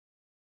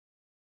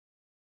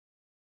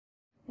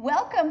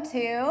Welcome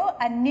to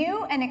a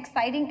new and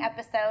exciting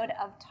episode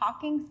of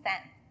Talking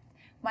Sense.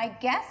 My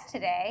guest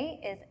today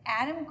is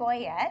Adam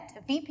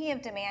Goyette, VP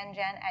of DemandGen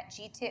at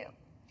G2.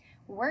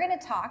 We're going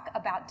to talk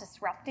about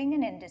disrupting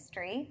an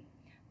industry,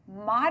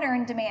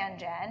 modern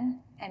demand gen,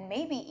 and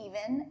maybe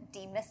even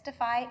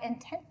demystify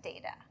intent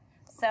data.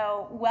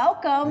 So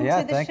welcome to the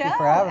show, thank you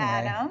for having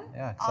Adam. me.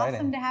 Yeah, exciting.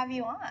 Awesome to have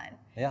you on.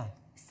 Yeah.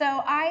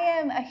 So I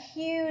am a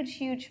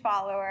huge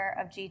follower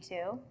of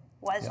G2.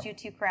 Was Yep.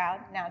 G2 Crowd,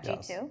 now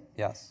Yes. G2.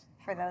 Yes.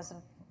 For those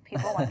of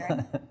people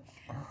wondering.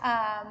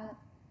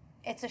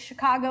 It's a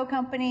Chicago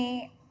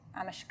company.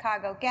 I'm a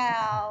Chicago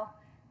gal.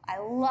 I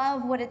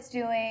love what it's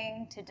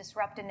doing to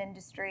disrupt an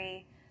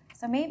industry.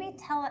 So maybe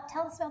tell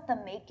us about the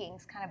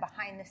makings, kind of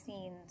behind the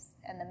scenes,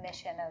 and the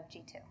mission of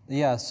G2.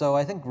 Yeah, so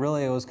I think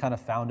really it was kind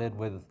of founded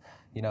with,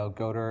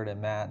 Godard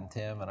and Matt and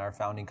Tim and our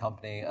founding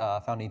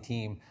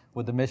team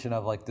with the mission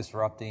of like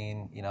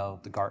disrupting,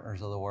 the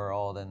Gartners of the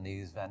world and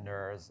these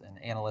vendors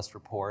and analyst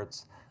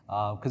reports.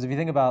 Because if you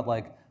think about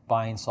like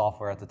buying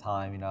software at the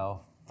time,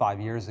 5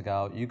 years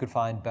ago, you could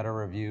find better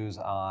reviews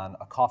on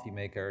a coffee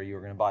maker you were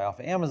going to buy off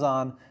of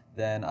Amazon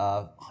than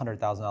a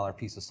 $100,000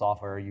 piece of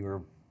software you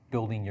were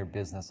building your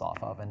business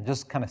off of, and it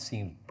just kind of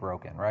seems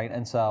broken, right?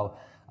 And so,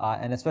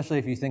 and especially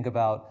if you think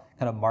about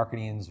kind of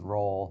marketing's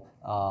role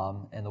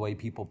and the way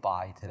people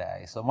buy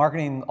today. So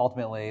marketing,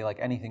 ultimately, like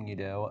anything you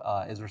do,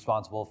 is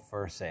responsible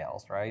for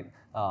sales, right?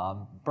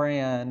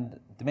 Brand,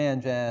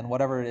 demand gen,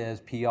 whatever it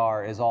is,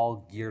 PR is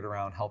all geared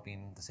around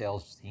helping the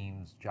sales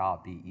team's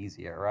job be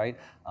easier, right?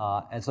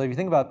 And so if you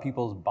think about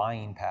people's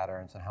buying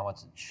patterns and how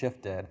much it's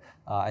shifted,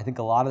 I think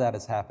a lot of that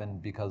has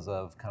happened because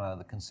of kind of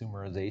the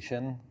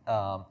consumerization.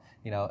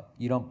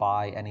 You don't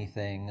buy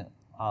anything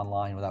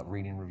online without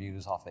reading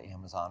reviews off of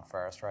Amazon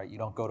first, right? You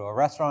don't go to a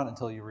restaurant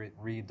until you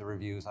read the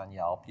reviews on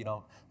Yelp. You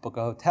don't book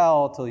a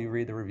hotel until you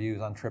read the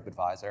reviews on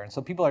TripAdvisor. And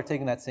so people are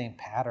taking that same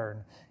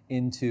pattern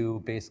into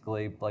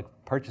basically like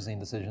purchasing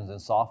decisions in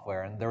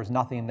software, and there was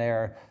nothing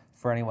there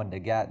for anyone to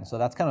get. And so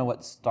that's kind of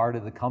what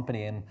started the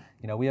company. And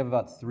we have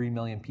about 3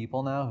 million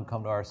people now who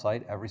come to our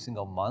site every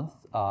single month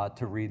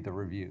to read the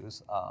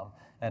reviews.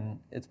 And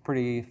it's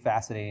pretty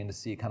fascinating to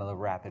see kind of the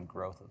rapid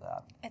growth of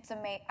that. It's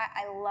amazing.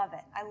 I love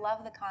it. I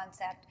love the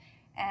concept.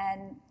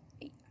 And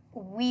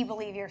we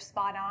believe you're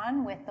spot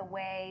on with the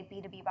way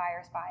B2B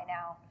buyers buy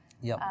now.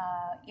 Yep.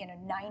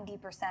 90%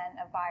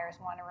 of buyers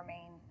want to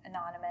remain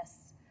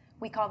anonymous.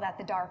 We call that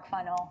the dark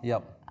funnel.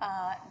 Yep.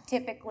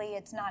 Typically,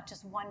 it's not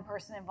just one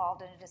person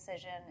involved in a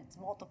decision. It's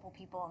multiple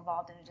people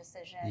involved in a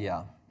decision.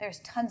 Yeah. There's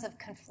tons of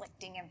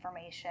conflicting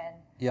information.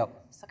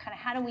 Yep. So kind of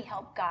how do we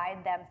help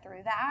guide them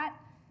through that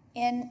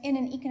in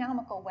an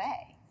economical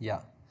way? Yeah.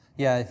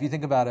 Yeah, if you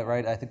think about it,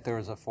 right, I think there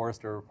was a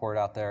Forrester report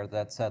out there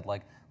that said,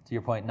 like, to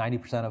your point,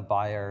 90% of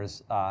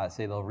buyers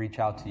say they'll reach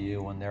out to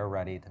you when they're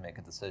ready to make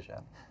a decision.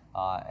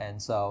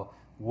 And so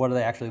what are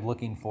they actually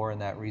looking for in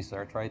that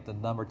research, right? The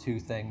number 2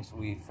 things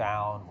we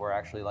found were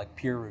actually like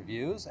peer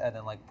reviews and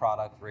then like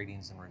product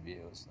ratings and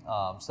reviews.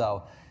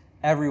 So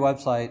every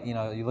website,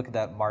 you look at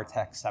that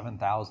MarTech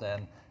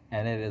 7000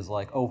 and it is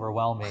like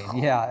overwhelming.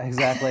 Yeah,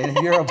 exactly. And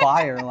if you're a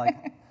buyer, like,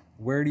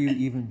 where do you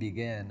even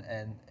begin?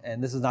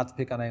 And this is not to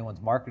pick on anyone's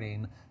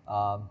marketing,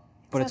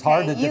 but it's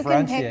hard to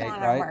differentiate, you can pick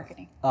on right? Our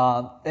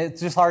marketing.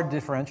 It's just hard to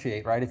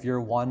differentiate, right? If you're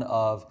one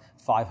of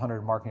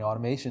 500 marketing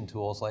automation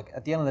tools, like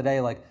at the end of the day,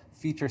 like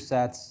feature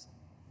sets,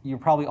 you're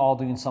probably all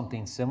doing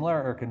something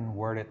similar or can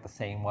word it the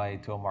same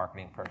way to a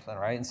marketing person,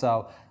 right? And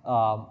so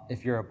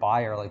if you're a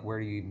buyer, like where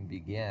do you even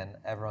begin?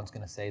 Everyone's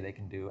gonna say they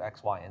can do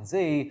X, Y, and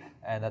Z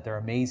and that they're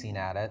amazing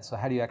at it. So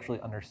how do you actually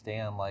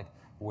understand like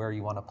where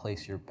you want to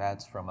place your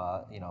bets from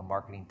a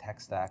marketing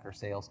tech stack or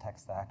sales tech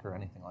stack or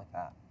anything like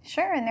that?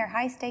 Sure, and they're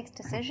high stakes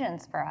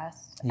decisions for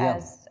us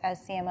as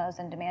CMOs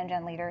and demand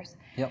gen leaders.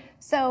 Yep.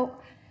 So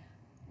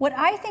what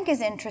I think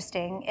is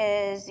interesting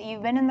is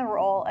you've been in the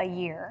role a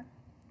year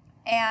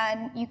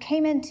and you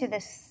came into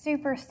this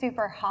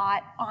super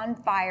hot,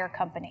 on fire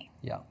company.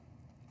 Yeah.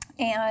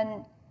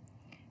 And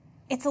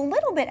it's a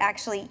little bit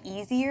actually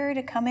easier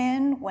to come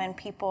in when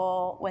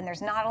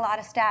there's not a lot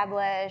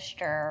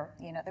established or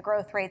the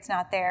growth rate's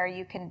not there.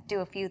 You can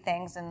do a few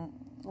things and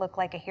look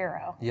like a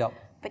hero. Yep.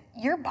 But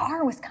your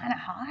bar was kind of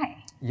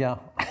high. Yeah.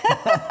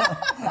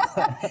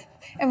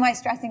 Am I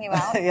stressing you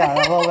out? Yeah,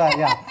 a little bit,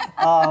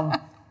 yeah.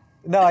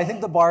 No, I think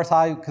the bar is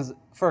high because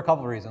for a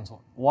couple of reasons.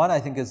 One, I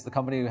think is the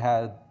company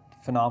had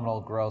phenomenal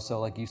growth. So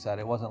like you said,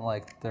 it wasn't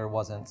like there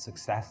wasn't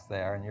success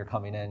there and you're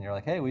coming in, you're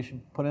like, hey, we should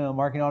put in a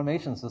marketing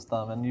automation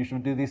system and you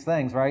should do these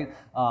things, right?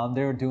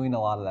 They were doing a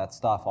lot of that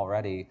stuff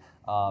already.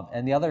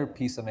 And the other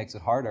piece that makes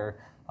it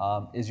harder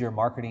is your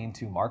marketing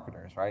to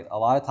marketers, right? A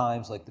lot of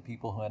times, like the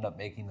people who end up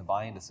making the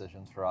buying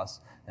decisions for us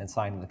and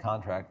signing the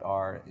contract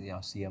are,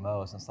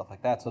 CMOs and stuff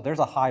like that. So there's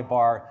a high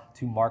bar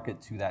to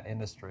market to that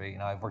industry.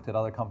 I've worked at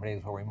other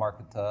companies where we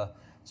market to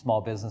small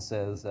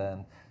businesses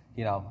and,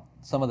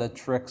 some of the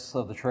tricks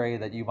of the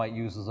trade that you might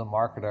use as a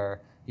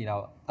marketer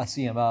a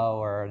CMO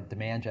or a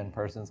DemandGen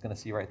person is going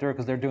to see right through it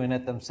because they're doing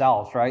it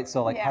themselves, right?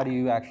 So like, how do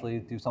you actually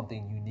do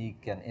something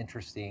unique and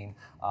interesting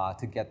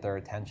to get their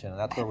attention? And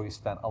that's where we've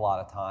spent a lot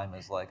of time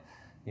is like,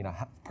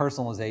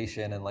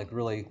 personalization and like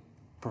really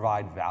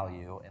provide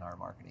value in our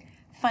marketing.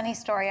 Funny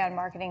story on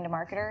marketing to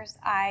marketers.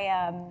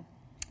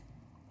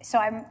 So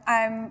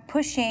I'm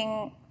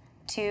pushing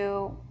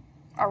to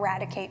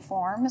eradicate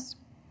forms.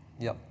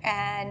 Yep.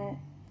 And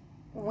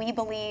we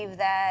believe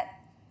that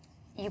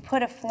you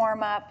put a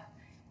form up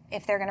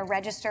if they're going to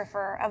register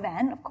for an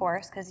event, of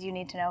course, because you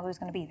need to know who's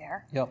going to be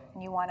there. Yep.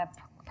 And you want to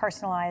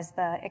personalize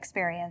the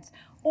experience.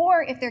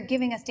 Or if they're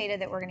giving us data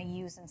that we're going to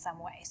use in some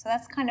way. So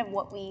that's kind of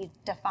what we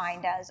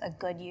defined as a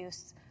good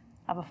use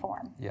of a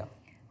form. Yeah.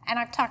 And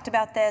I've talked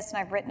about this and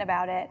I've written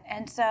about it.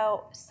 And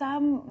so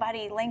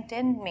somebody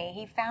LinkedIn'd me.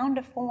 He found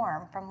a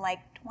form from like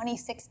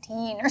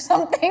 2016 or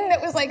something that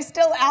was like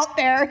still out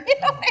there. You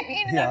know what I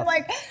mean? And I'm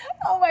like,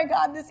 oh my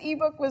God, this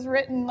ebook was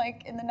written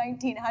like in the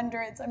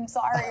 1900s. I'm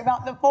sorry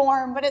about the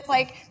form, but it's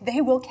like,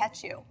 they will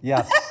catch you.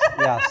 Yes,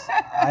 yes.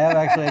 I have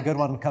actually a good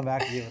one to come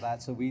back to you with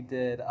that. So we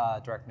did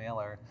direct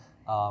mailer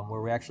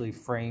where we actually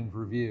framed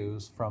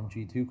reviews from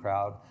G2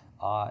 Crowd.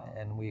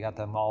 And we got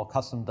them all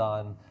custom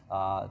done,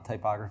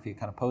 typography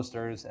kind of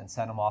posters, and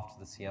sent them off to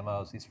the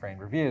CMOs, these framed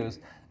reviews.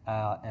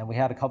 And we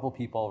had a couple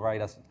people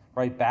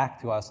write back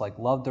to us, like,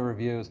 love the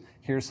reviews.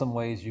 Here's some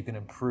ways you can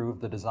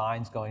improve the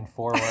designs going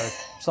forward.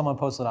 Someone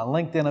posted on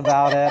LinkedIn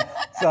about it.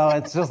 So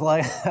it's just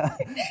like,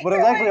 but it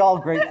was actually all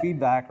great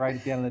feedback right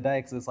at the end of the day,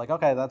 because it's like,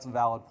 okay, that's a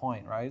valid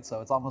point, right?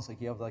 So it's almost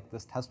like you have like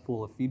this test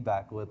pool of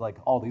feedback with like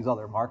all these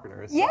other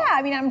marketers. Yeah,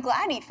 I mean, I'm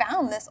glad he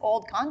found this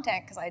old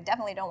content, because I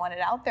definitely don't want it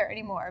out there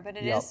anymore, but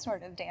it is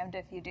sort of damned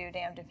if you do,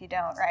 damned if you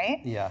don't,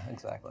 right? Yeah,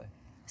 exactly.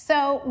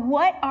 So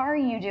what are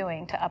you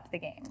doing to up the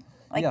game?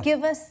 Like,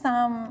 give us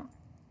some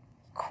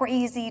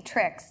crazy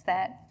tricks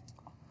that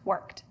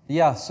worked.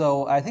 Yeah,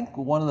 so I think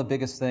one of the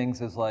biggest things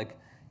is like,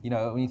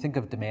 when you think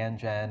of demand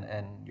gen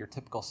and your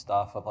typical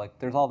stuff of like,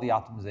 there's all the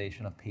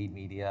optimization of paid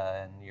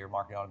media and your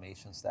marketing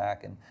automation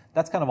stack, and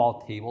that's kind of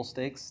all table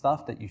stakes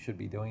stuff that you should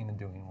be doing and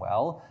doing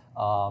well.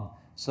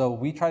 So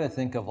we try to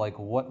think of like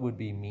what would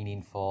be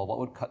meaningful, what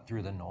would cut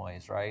through the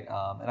noise, right?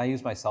 And I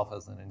use myself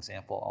as an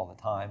example all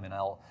the time, and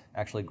I'll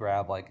actually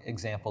grab like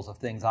examples of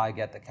things I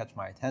get that catch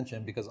my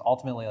attention, because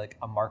ultimately like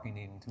I'm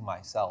marketing to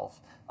myself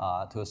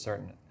to a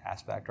certain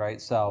aspect, right?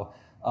 So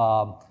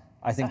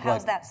I think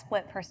how's that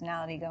split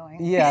personality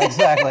going? Yeah,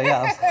 exactly.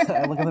 Yeah,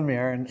 I look in the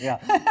mirror and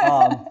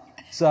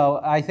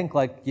so I think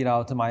like,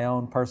 to my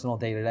own personal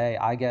day-to-day,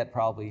 I get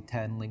probably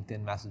 10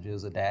 LinkedIn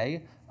messages a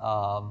day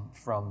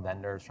from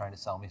vendors trying to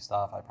sell me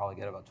stuff. I probably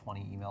get about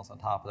 20 emails on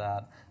top of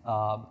that.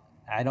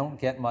 I don't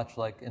get much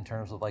like in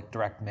terms of like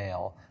direct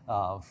mail,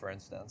 for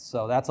instance.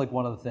 So that's like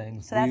one of the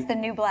things. So that's the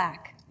new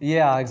black.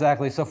 Yeah,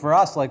 exactly. So for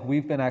us, like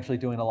we've been actually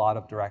doing a lot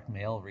of direct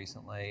mail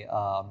recently.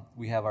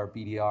 We have our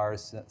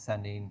BDRs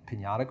sending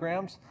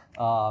pinatagrams.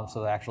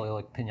 So actually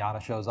like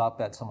pinata shows up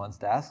at someone's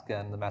desk,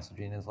 and the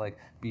messaging is like,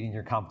 beating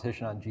your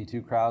competition on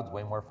G2 Crowds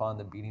way more fun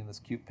than beating this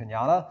cute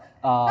pinata.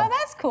 Oh,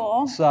 that's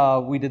cool. So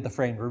we did the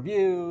framed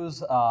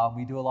reviews.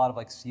 We do a lot of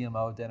like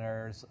CMO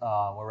dinners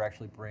where we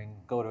actually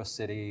go to a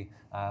city.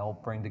 We'll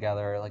bring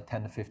together like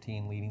 10 to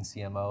 15 leading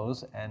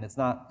CMOs, and it's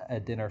not a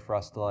dinner for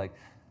us to like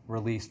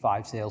release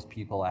 5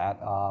 salespeople at.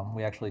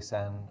 We actually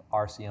send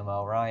our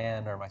CMO,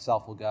 Ryan, or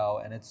myself will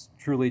go, and it's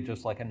truly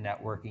just like a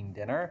networking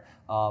dinner.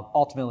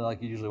 Ultimately,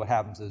 like usually what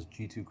happens is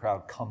G2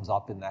 Crowd comes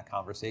up in that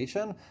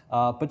conversation,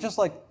 but just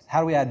like how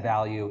do we add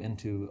value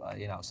into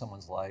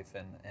someone's life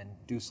and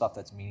do stuff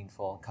that's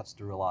meaningful and cuts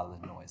through a lot of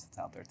the noise that's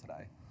out there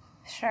today.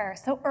 Sure.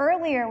 So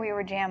earlier we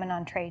were jamming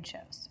on trade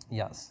shows.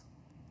 Yes.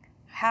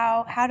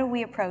 How do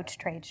we approach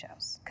trade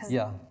shows? Because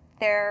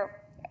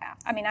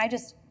I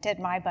just did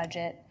my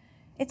budget.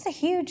 It's a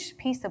huge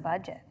piece of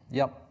budget.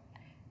 Yep.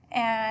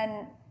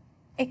 And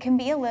it can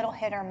be a little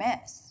hit or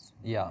miss.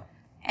 Yeah.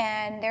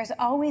 And there's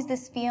always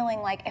this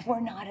feeling like if we're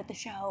not at the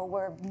show,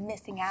 we're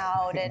missing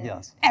out,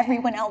 and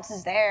everyone else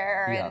is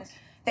there, and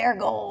they're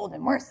gold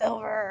and we're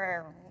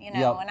silver,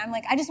 And I'm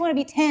like, I just want to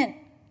be tin.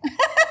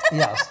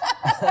 Yes.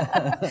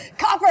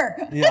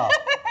 Copper. Yeah.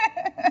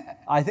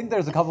 I think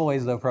there's a couple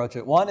ways to approach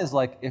it. One is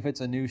like if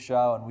it's a new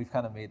show, and we've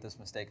kind of made this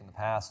mistake in the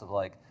past of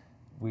like,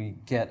 we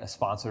get a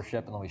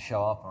sponsorship and then we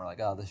show up and we're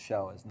like, oh, this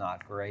show is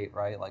not great,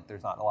 right? Like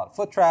there's not a lot of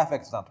foot traffic,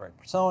 it's not the right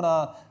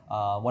persona,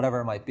 whatever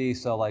it might be.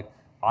 So like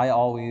I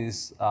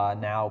always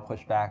now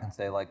push back and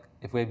say like,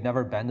 if we've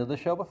never been to the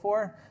show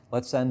before,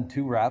 let's send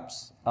 2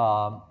 reps,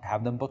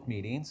 have them book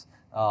meetings.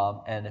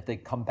 And if they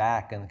come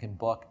back and can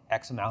book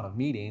X amount of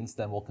meetings,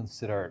 then we'll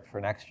consider it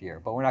for next year.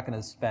 But we're not going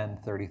to spend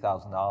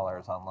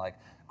 $30,000 on like,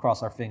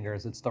 cross our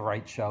fingers, it's the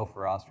right show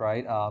for us,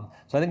 right?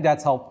 So I think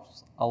that's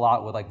helps a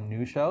lot with like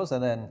new shows,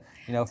 and then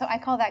So I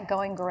call that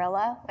going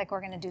guerrilla. Like we're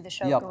going to do the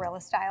show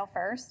guerrilla style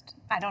first.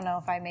 I don't know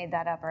if I made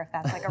that up or if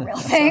that's like a real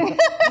thing.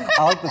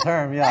 I like the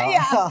term,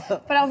 yeah.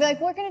 But I'll be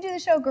like, we're going to do the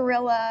show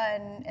guerrilla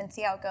and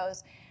see how it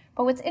goes.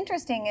 But what's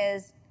interesting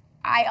is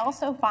I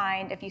also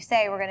find if you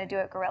say we're going to do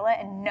it guerrilla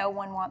and no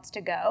one wants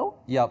to go,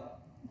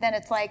 then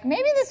it's like,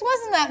 maybe this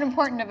wasn't that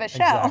important of a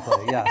show.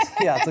 Exactly, yes.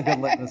 Yeah, it's a good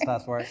litmus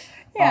test for it.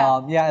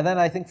 Yeah. And then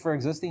I think for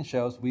existing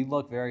shows, we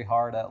look very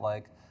hard at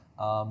like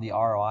the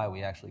ROI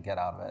we actually get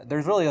out of it.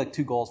 There's really like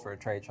two goals for a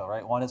trade show,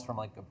 right? One is from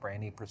like a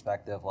branding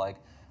perspective, like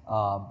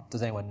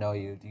does anyone know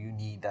you? Do you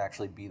need to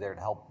actually be there to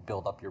help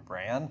build up your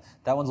brand?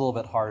 That one's a little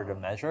bit harder to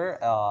measure.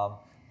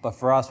 But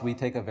for us, we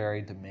take a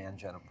very demand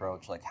gen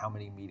approach, like how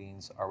many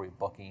meetings are we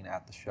booking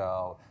at the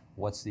show?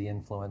 What's the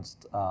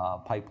influenced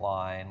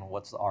pipeline?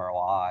 What's the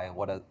ROI?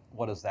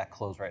 What does that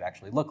close rate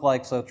actually look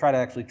like? So try to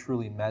actually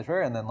truly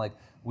measure, and then like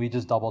we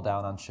just double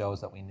down on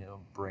shows that we knew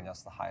bring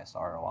us the highest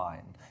ROI.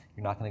 And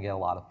you're not going to get a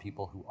lot of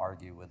people who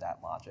argue with that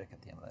logic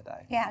at the end of the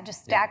day. Yeah,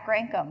 just stack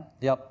rank them.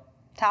 Yep.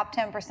 Top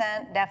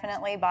 10%,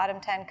 definitely. Bottom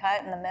 10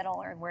 cut, in the middle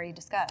or where you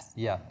discuss.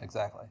 Yeah,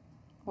 exactly.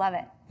 Love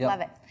it. Yep.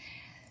 Love it.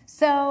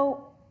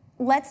 So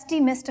let's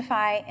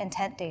demystify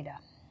intent data.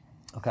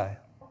 Okay.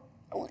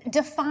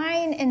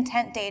 Define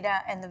intent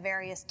data and the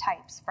various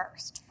types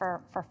first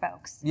for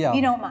folks, if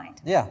you don't mind.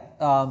 Yeah.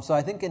 So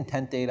I think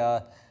intent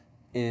data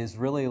is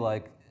really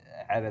like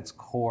at its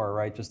core,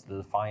 right? Just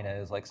to define it,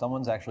 is like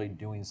someone's actually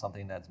doing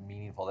something that's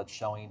meaningful, that's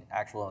showing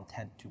actual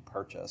intent to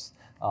purchase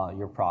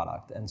your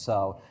product. And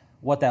so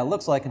what that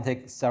looks like can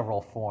take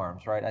several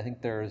forms, right? I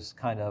think there's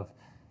kind of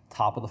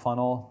top of the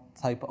funnel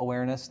type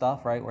awareness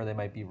stuff, right? Where they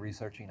might be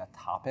researching a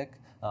topic.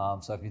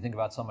 So if you think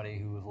about somebody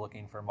who's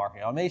looking for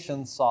marketing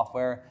automation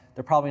software,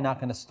 they're probably not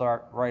going to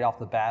start right off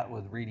the bat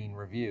with reading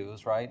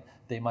reviews, right?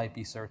 They might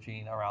be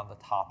searching around the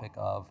topic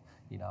of,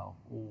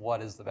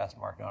 what is the best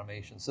marketing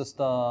automation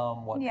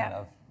system? What kind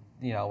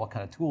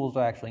of tools do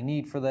I actually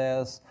need for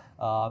this?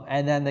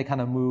 And then they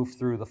kind of move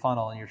through the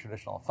funnel in your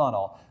traditional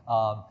funnel.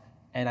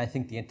 And I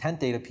think the intent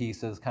data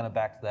piece is kind of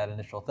back to that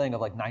initial thing of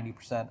like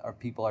 90% of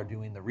people are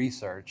doing the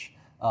research.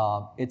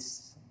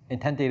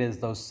 Intent data is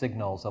those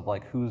signals of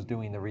like who's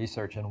doing the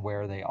research and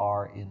where they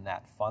are in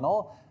that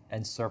funnel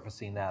and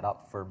surfacing that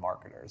up for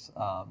marketers.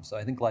 So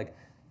I think like,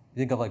 you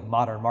think of like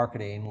modern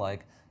marketing,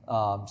 like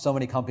so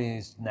many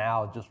companies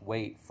now just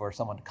wait for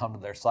someone to come to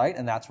their site,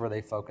 and that's where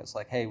they focus.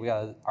 Like, hey, we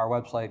got our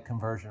website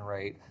conversion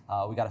rate,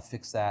 we got to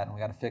fix that, and we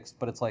got to fix.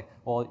 But it's like,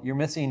 well, you're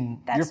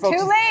missing. That's too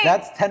late.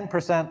 That's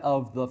 10%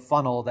 of the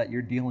funnel that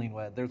you're dealing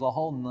with. There's a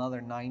whole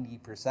another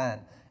 90%.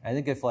 I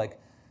think if like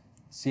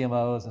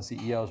CMOs and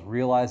CEOs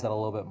realize that a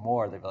little bit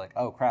more, they'd be like,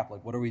 oh crap,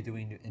 like what are we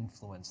doing to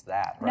influence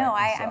that? Right? No,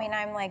 I mean,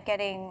 I'm like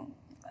getting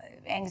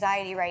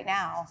anxiety right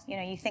now.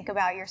 You think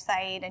about your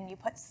site and you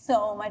put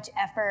so much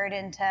effort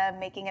into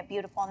making it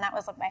beautiful, and that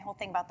was like my whole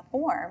thing about the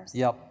forms.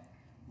 Yep.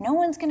 No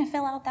one's going to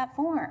fill out that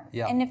form.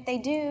 Yep. And if they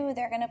do,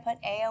 they're going to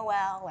put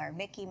AOL or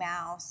Mickey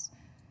Mouse.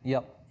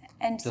 Yep.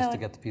 And just to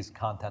get the piece of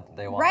content that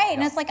they want. Right,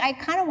 and it's like I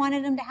kind of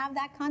wanted them to have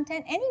that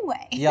content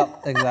anyway.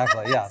 Yep,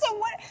 exactly, yeah. So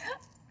what,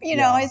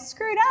 it's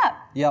screwed up.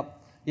 Yep,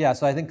 yeah,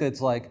 so I think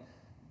it's like,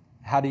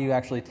 how do you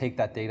actually take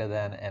that data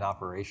then and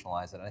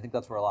operationalize it? And I think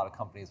that's where a lot of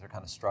companies are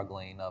kind of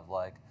struggling of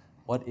like,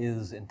 what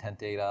is intent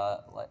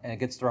data? And it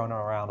gets thrown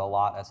around a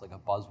lot as like a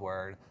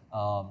buzzword.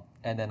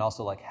 And then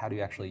also like, how do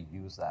you actually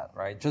use that,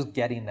 right? Just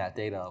getting that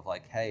data of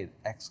like, hey,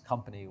 X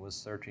company was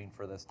searching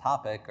for this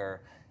topic,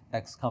 or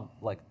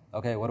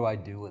okay, what do I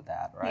do with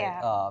that, right?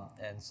 Yeah.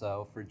 And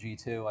so for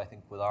G2, I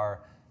think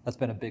that's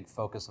been a big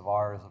focus of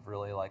ours, of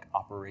really like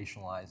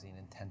operationalizing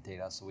intent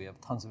data. So we have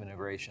tons of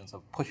integrations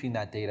of pushing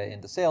that data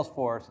into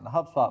Salesforce and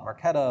HubSpot,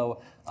 Marketo.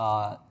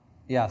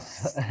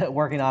 Yes,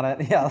 working on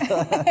it. Yeah.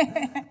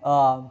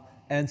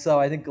 And so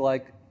I think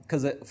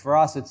because for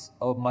us, it's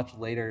a much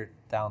later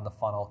down the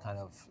funnel kind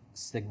of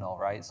signal,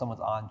 right?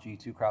 Someone's on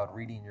G2 Crowd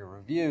reading your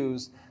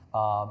reviews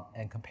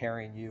and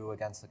comparing you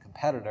against a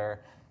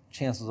competitor.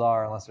 Chances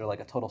are, unless they're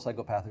like a total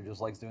psychopath who just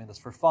likes doing this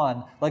for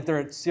fun, like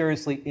they're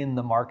seriously in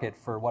the market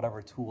for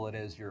whatever tool it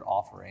is you're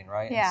offering,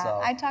 right? Yeah, and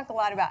so, I talk a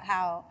lot about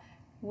how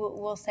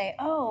we'll say,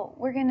 oh,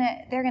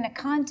 they're gonna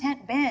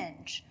content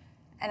binge,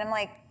 and I'm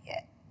like,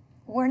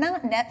 we're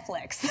not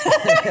Netflix.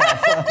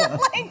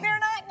 Like they're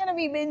not gonna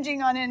be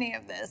binging on any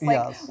of this. Like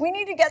yes. We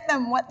need to get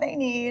them what they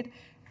need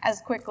as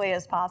quickly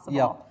as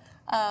possible.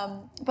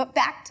 Yep. But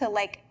back to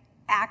like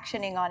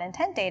actioning on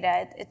intent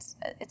data, it's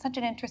such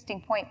an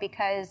interesting point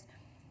because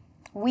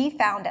we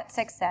found at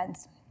Sixth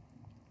Sense,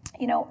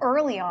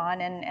 early on,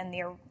 and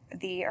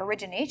the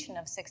origination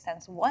of Sixth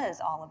Sense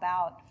was all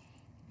about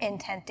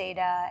intent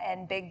data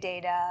and big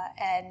data,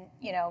 and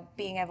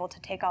being able to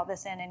take all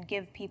this in and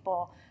give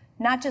people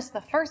not just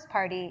the first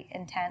party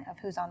intent of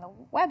who's on the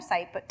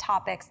website, but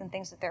topics and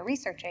things that they're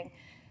researching.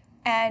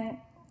 And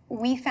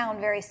we found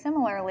very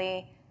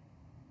similarly,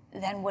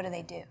 then what do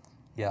they do?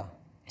 Yeah.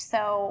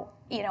 So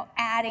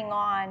adding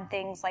on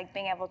things like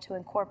being able to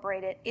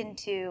incorporate it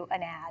into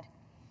an ad.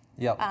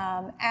 Yep.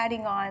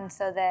 Adding on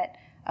so that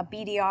a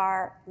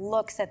BDR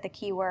looks at the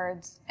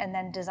keywords and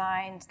then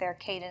designs their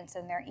cadence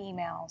and their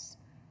emails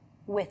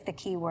with the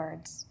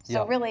keywords. So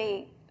Yep.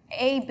 really,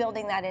 A,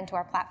 building that into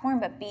our platform,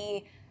 but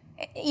B,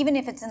 even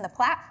if it's in the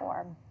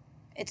platform,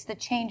 it's the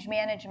change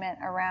management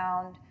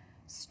around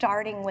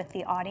starting with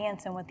the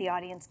audience and what the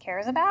audience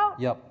cares about.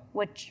 Yep.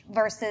 Which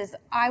versus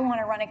I want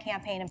to run a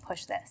campaign and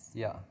push this.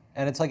 Yeah.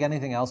 And it's like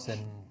anything else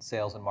in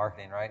sales and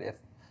marketing, right? If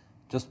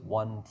just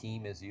one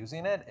team is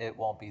using it, it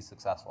won't be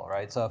successful,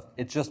 right? So if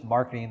it's just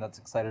marketing that's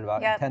excited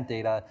about intent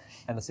data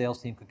and the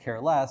sales team could care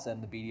less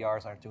and the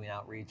BDRs aren't doing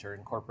outreach or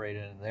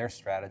incorporated into their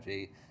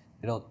strategy,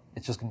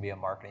 it's just going to be a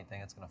marketing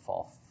thing. It's going to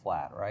fall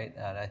flat, right?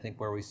 And I think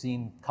where we've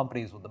seen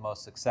companies with the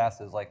most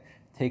success is like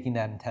taking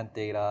that intent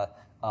data,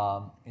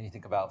 and you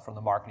think about from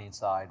the marketing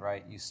side,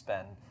 right? You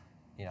spend,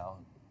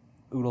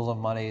 oodles of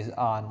money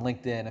on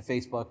LinkedIn and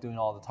Facebook doing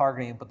all the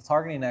targeting, but the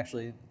targeting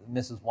actually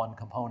misses one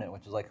component,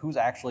 which is like who's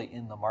actually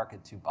in the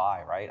market to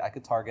buy, right? I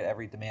could target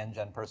every demand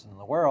gen person in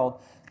the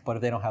world, but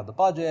if they don't have the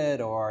budget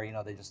or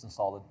they just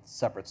installed a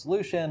separate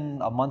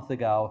solution a month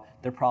ago,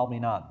 they're probably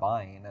not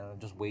buying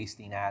and just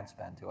wasting ad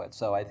spend to it.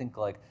 So I think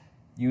like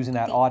using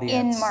that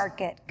audience,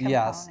 in-market component.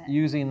 Yes,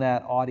 using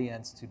that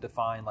audience to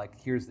define like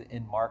here's the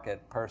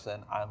in-market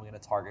person I'm going to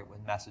target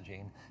with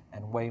messaging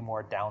and way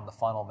more down the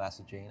funnel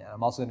messaging. And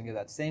I'm also going to give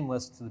that same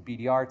list to the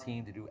BDR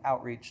team to do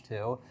outreach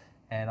to.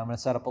 And I'm going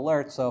to set up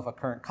alerts so if a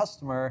current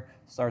customer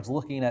starts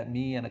looking at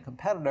me and a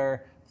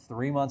competitor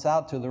 3 months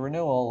out to the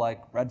renewal,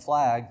 like red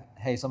flag,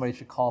 hey, somebody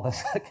should call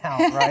this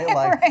account, right?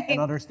 Like and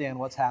understand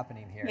what's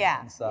happening here.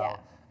 Yeah. And so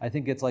I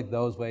think it's like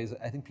those ways.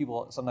 I think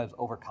people sometimes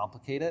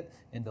overcomplicate it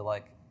into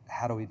like,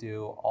 how do we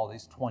do all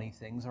these 20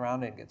 things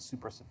around it and get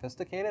super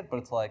sophisticated? But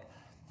it's like,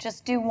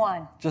 just do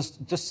one.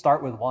 Just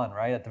start with one,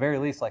 right? At the very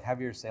least, like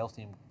have your sales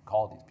team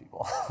call these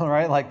people,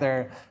 right? Like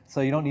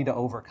so you don't need to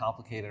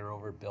overcomplicate it or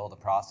overbuild a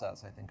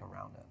process, I think,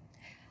 around it.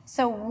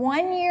 So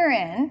 1 year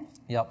in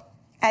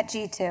at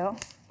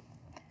G2,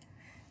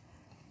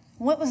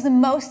 what was the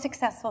most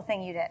successful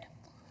thing you did?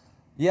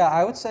 Yeah,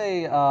 I would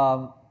say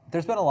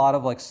there's been a lot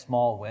of like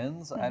small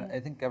wins. I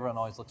think everyone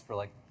always looks for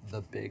like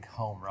the big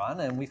home run,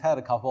 and we've had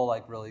a couple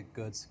like really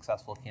good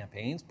successful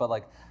campaigns, but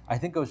like I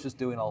think it was just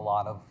doing a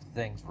lot of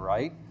things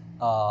right.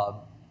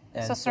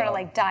 And so sort of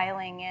like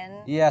dialing in.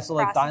 Yeah, so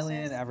like processes.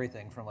 dialing in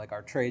everything from like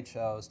our trade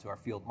shows to our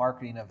field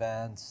marketing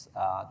events,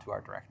 to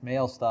our direct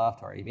mail stuff,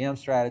 to our ABM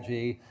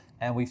strategy.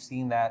 And we've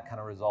seen that kind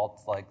of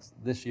result like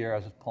this year. I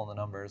was just pulling the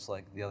numbers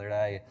like the other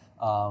day.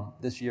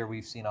 This year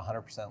we've seen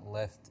 100%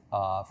 lift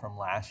from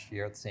last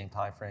year at the same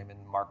time frame in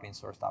marketing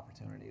sourced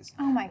opportunities.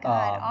 Oh my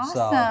God,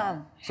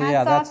 awesome. So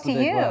yeah, that's off the to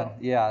big you. win.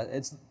 Yeah,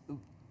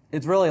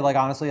 it's really like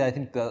honestly, I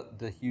think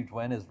the huge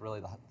win is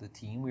really the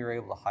team we were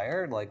able to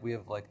hire. Like we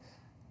have like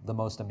the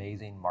most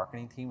amazing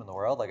marketing team in the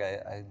world. Like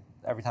I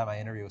every time I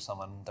interview with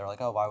someone, they're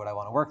like, oh, why would I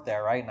want to work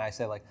there, right? And I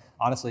say like,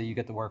 honestly, you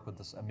get to work with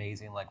this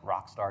amazing like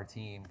rock star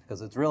team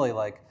because it's really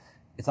like,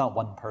 it's not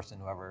one person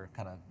who ever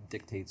kind of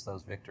dictates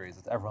those victories.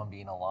 It's everyone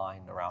being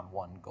aligned around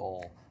one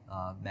goal.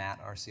 Matt,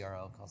 our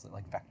CRO, calls it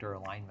like vector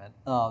alignment,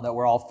 that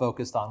we're all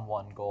focused on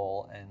one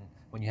goal. And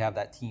when you have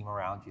that team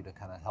around you to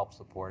kind of help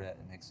support it,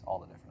 it makes all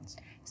the difference.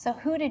 So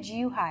who did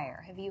you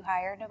hire? Have you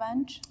hired a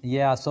bunch?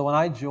 Yeah, so when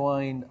I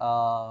joined,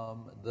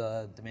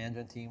 the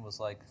DemandGen team was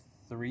like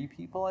 3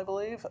 people, I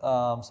believe.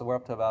 So we're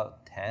up to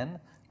about 10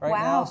 right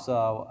now.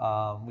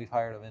 So we've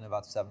hired in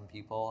about 7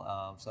 people.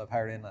 So I've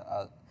hired in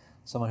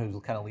someone who's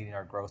kind of leading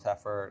our growth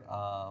effort,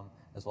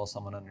 as well as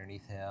someone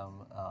underneath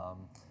him.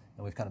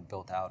 And we've kind of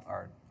built out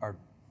our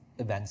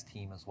events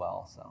team as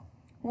well. So,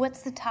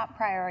 what's the top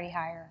priority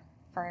hire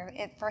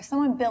for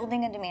someone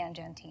building a demand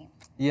gen team?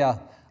 Yeah,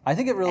 I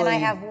think it really. And I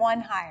have one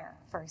hire,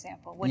 for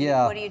example. What do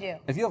you do?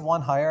 If you have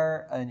one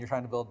hire and you're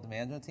trying to build a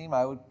demand gen team,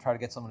 I would try to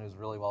get someone who's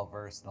really well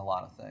versed in a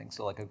lot of things.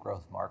 So like a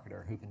growth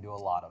marketer who can do a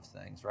lot of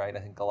things, right? I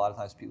think a lot of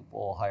times people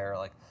will hire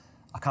like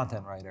a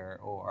content writer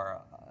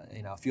or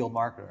a field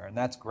marketer, and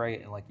that's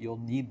great, and like you'll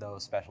need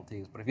those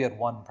specialties. But if you had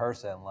one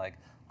person, like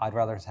I'd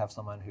rather have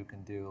someone who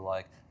can do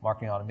like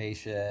marketing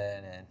automation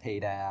and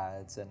paid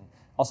ads, and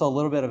also a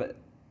little bit of it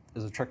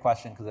is a trick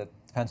question because it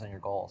depends on your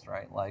goals,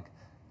 right? Like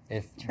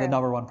if the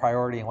number one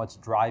priority and what's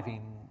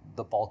driving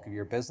the bulk of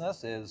your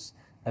business is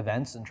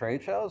events and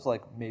trade shows,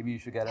 like maybe you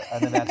should get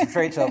an events and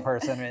trade show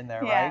person in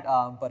there, right?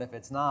 But if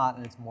it's not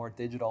and it's more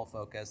digital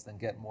focused, then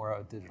get more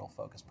of a digital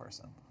focused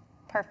person.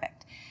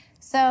 Perfect.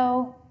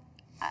 So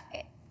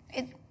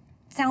it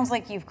sounds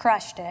like you've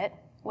crushed it,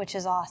 which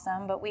is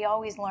awesome, but we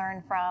always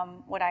learn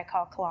from what I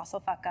call colossal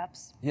fuck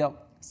ups.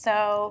 Yep.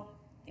 So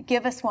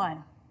give us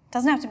one.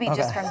 Doesn't have to be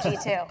just from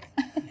G2.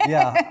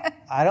 Yeah,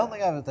 I don't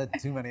think I've had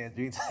too many at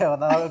G2,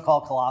 and I would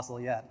call colossal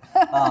yet.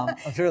 I'm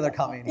sure they're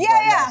coming.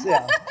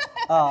 Yeah.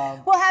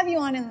 We'll have you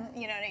on in a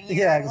year.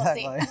 Yeah,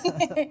 exactly.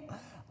 We'll see.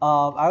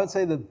 I would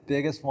say the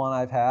biggest one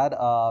I've had.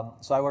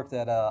 So I worked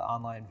at an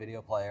online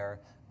video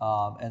player,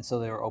 and so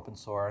they were open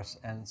source,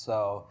 and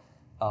so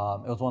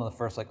it was one of the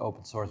first like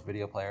open source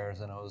video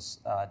players, and it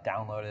was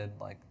downloaded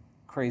like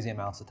crazy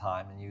amounts of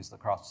time and used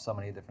across so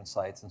many different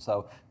sites. And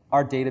so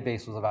our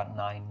database was about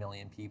 9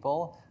 million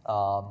people.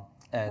 So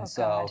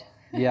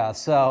you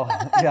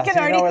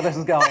know where this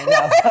is going.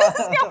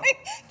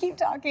 Keep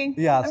talking.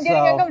 Yeah, I'm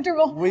getting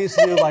uncomfortable. We used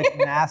to do like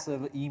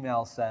massive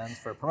email sends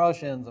for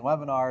promotions and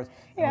webinars,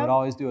 and we'd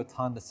always do a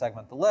ton to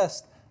segment the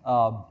list.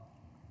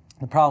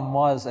 The problem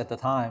was at the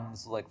time,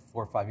 this was like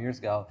 4 or 5 years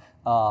ago,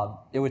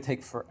 it would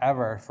take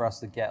forever for us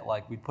to get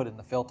like, we'd put in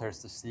the filters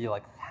to see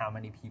like how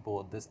many people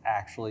would this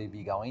actually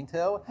be going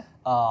to.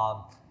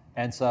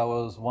 And so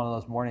it was one of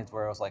those mornings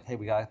where I was like, hey,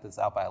 we got to get this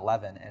out by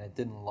 11, and it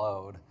didn't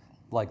load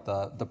like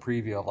the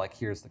preview of like,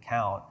 here's the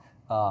count.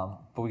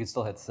 But we could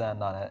still hit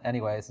send on it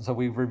anyways. And so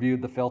we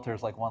reviewed the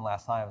filters like one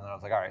last time, and then I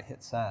was like, all right,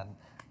 hit send.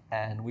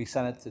 And we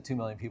sent it to 2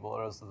 million people.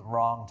 It was the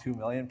wrong 2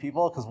 million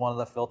people because one of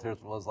the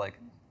filters was like,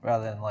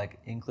 rather than like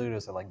include,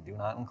 it said like do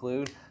not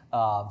include.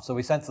 So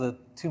we sent to the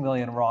 2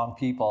 million wrong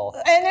people.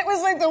 And it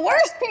was like the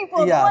worst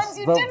people, yes, the ones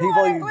you the didn't people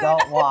want to you include.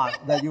 don't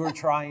want that you were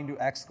trying to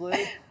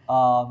exclude.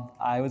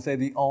 I would say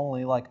the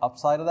only like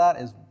upside of that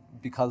is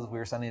because we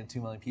were sending it to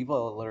 2 million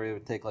people, it literally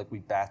would take like, we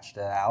batched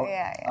it out.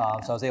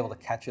 So I was able to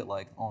catch it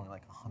like only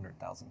like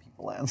 100,000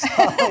 people in. So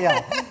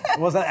yeah, it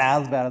wasn't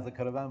as bad as it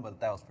could have been, but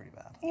that was pretty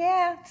bad.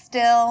 Yeah,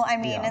 still, I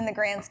mean, in the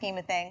grand scheme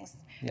of things,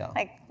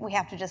 like we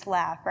have to just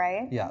laugh,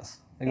 right? Yes.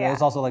 It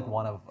was also like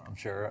one of, I'm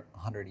sure,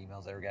 100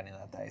 emails they were getting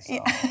that day. So.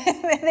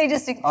 Yeah. they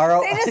just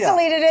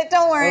deleted it,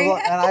 don't worry.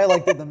 And I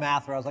like did the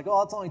math where I was like,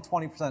 oh, it's only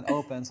 20%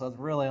 open, so it's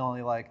really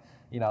only like,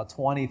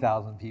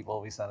 20,000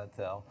 people we sent it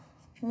to.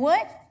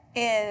 What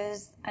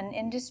is an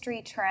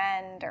industry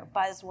trend or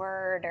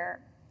buzzword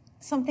or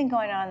something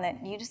going on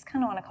that you just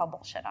kind of want to call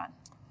bullshit on?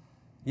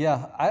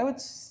 Yeah, I would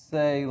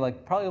say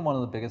like probably one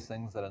of the biggest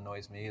things that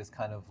annoys me is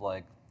kind of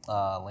like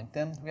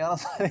LinkedIn, to be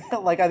honest.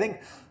 Like I think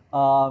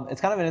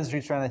it's kind of an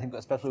industry trend, I think,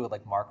 especially with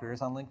like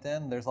marketers on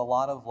LinkedIn. There's a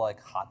lot of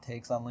like hot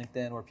takes on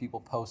LinkedIn where people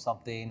post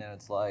something and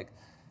it's like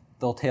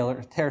they'll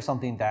tear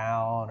something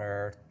down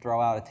or throw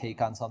out a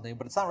take on something,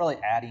 but it's not really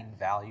adding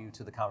value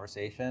to the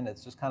conversation.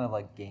 It's just kind of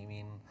like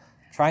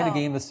trying to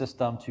game the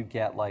system to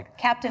get like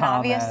Captain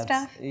comments. Obvious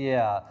stuff?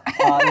 Yeah,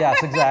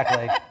 yes,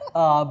 exactly.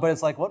 But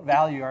it's like, what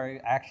value are you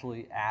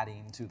actually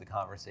adding to the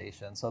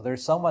conversation? So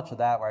there's so much of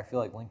that where I feel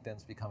like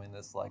LinkedIn's becoming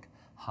this like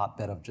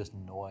hotbed of just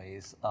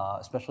noise,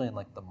 especially in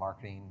like the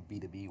marketing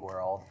B2B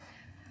world.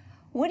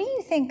 What do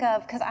you think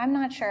of, because I'm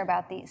not sure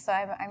about these, so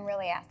I'm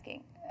really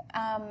asking.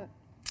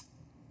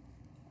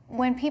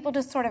 When people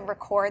just sort of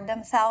record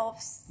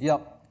themselves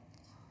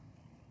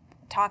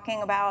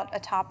talking about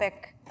a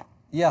topic.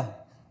 Yeah,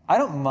 I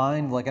don't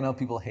mind, like I know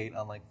people hate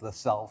on like the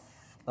self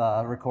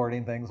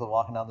recording things while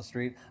walking down the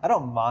street. I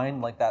don't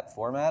mind like that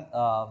format.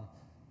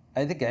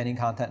 I think any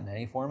content in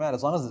any format,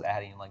 as long as it's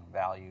adding like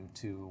value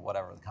to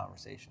whatever the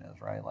conversation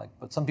is, right? Like,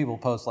 but some people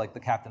post like the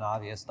Captain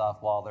Obvious stuff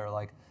while they're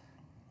like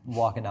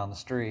walking down the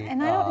street.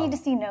 And I don't need to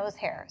see nose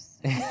hairs.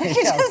 You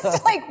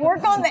just like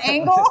work on the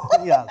angle.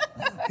 Yeah,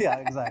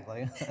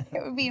 exactly.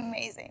 It would be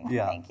amazing.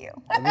 Yeah. Thank you.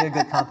 It'd be a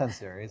good content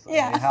series.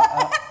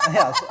 Yeah.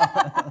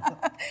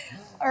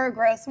 Or a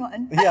gross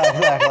one.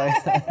 Yeah,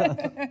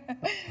 exactly.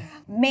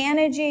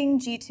 Managing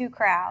G2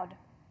 Crowd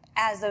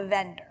as a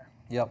vendor.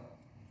 Yep.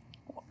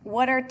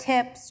 What are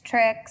tips,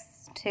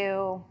 tricks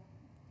to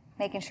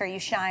making sure you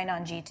shine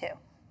on G2?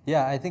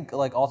 Yeah, I think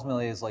like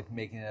ultimately is like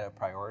making it a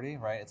priority,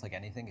 right? It's like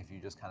anything, if you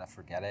just kind of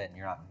forget it and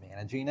you're not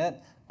managing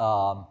it,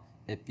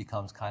 it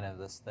becomes kind of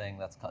this thing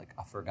that's like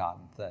a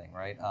forgotten thing,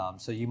 right?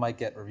 So you might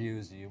get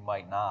reviews, you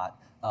might not,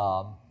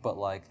 but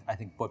like I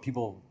think what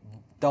people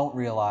don't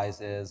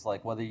realize is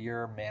like whether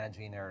you're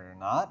managing it or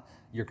not,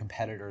 your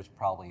competitors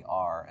probably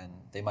are, and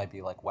they might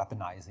be like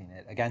weaponizing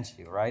it against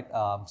you, right?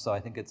 So I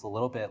think it's a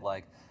little bit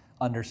like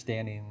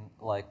understanding,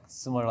 like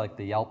similar like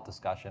the Yelp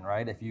discussion,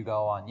 right? If you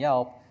go on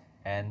Yelp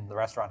and the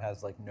restaurant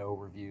has like no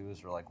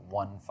reviews or like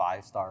 1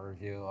 5-star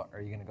review,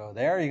 are you going to go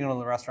there? Or are you going to go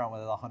to the restaurant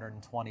with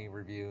 120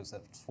 reviews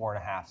that's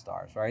 4.5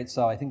 stars, right?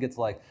 So I think it's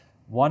like,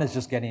 one is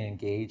just getting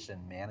engaged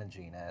and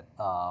managing it,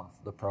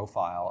 the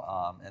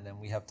profile, and then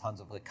we have tons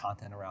of like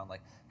content around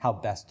like how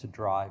best to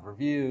drive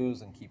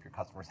reviews and keep your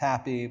customers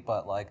happy.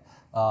 But like,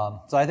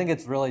 so I think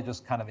it's really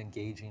just kind of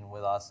engaging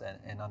with us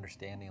and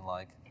understanding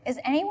like. Is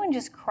anyone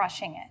just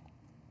crushing it?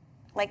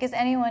 Like, is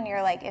anyone,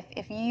 you're like,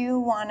 if you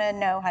want to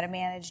know how to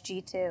manage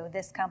G2,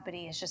 this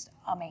company is just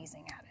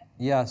amazing at it?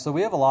 Yeah, so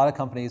we have a lot of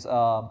companies.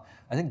 I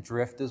think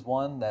Drift is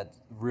one that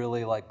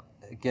really like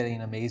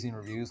getting amazing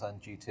reviews on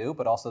G2,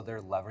 but also they're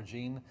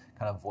leveraging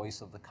kind of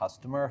voice of the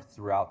customer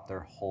throughout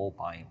their whole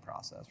buying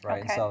process,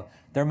 right? Okay. So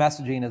their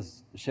messaging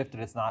has shifted.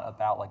 It's not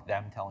about like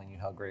them telling you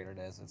how great it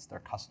is, it's their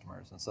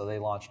customers. And so they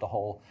launched a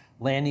whole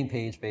landing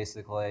page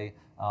basically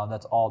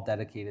that's all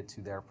dedicated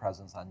to their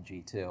presence on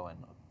G2 and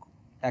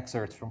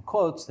excerpts from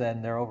quotes,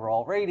 then their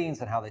overall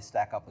ratings and how they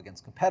stack up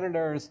against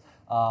competitors.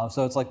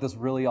 So it's like this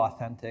really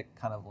authentic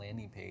kind of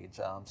landing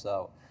page.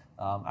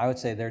 I would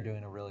say they're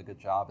doing a really good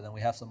job. And then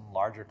we have some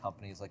larger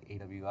companies like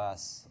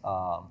AWS,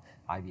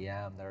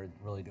 IBM that are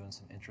really doing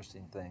some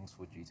interesting things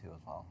with G2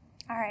 as well.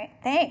 All right,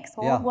 thanks.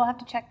 We'll have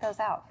to check those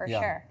out for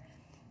sure.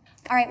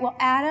 All right, well,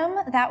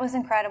 Adam, that was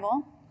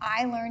incredible.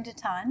 I learned a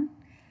ton.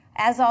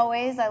 As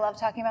always, I love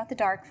talking about the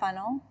dark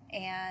funnel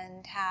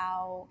and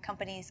how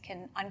companies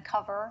can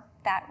uncover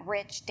that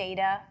rich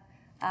data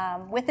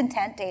with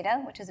intent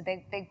data, which is a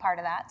big part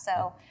of that.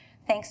 So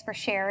thanks for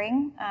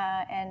sharing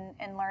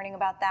and learning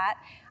about that.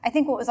 I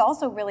think what was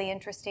also really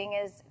interesting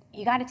is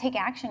you got to take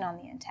action on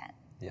the intent.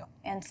 Yeah.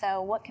 And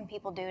so what can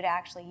people do to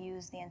actually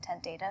use the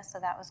intent data? So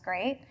that was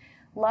great.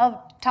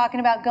 Love talking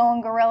about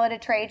going guerrilla to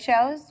trade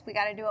shows. We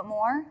got to do it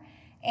more.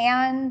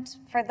 And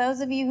for those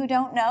of you who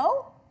don't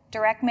know,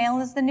 direct mail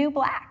is the new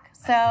black.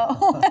 So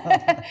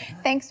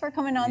thanks for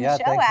coming on the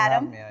show, thanks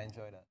Adam. for having me. I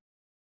enjoyed it.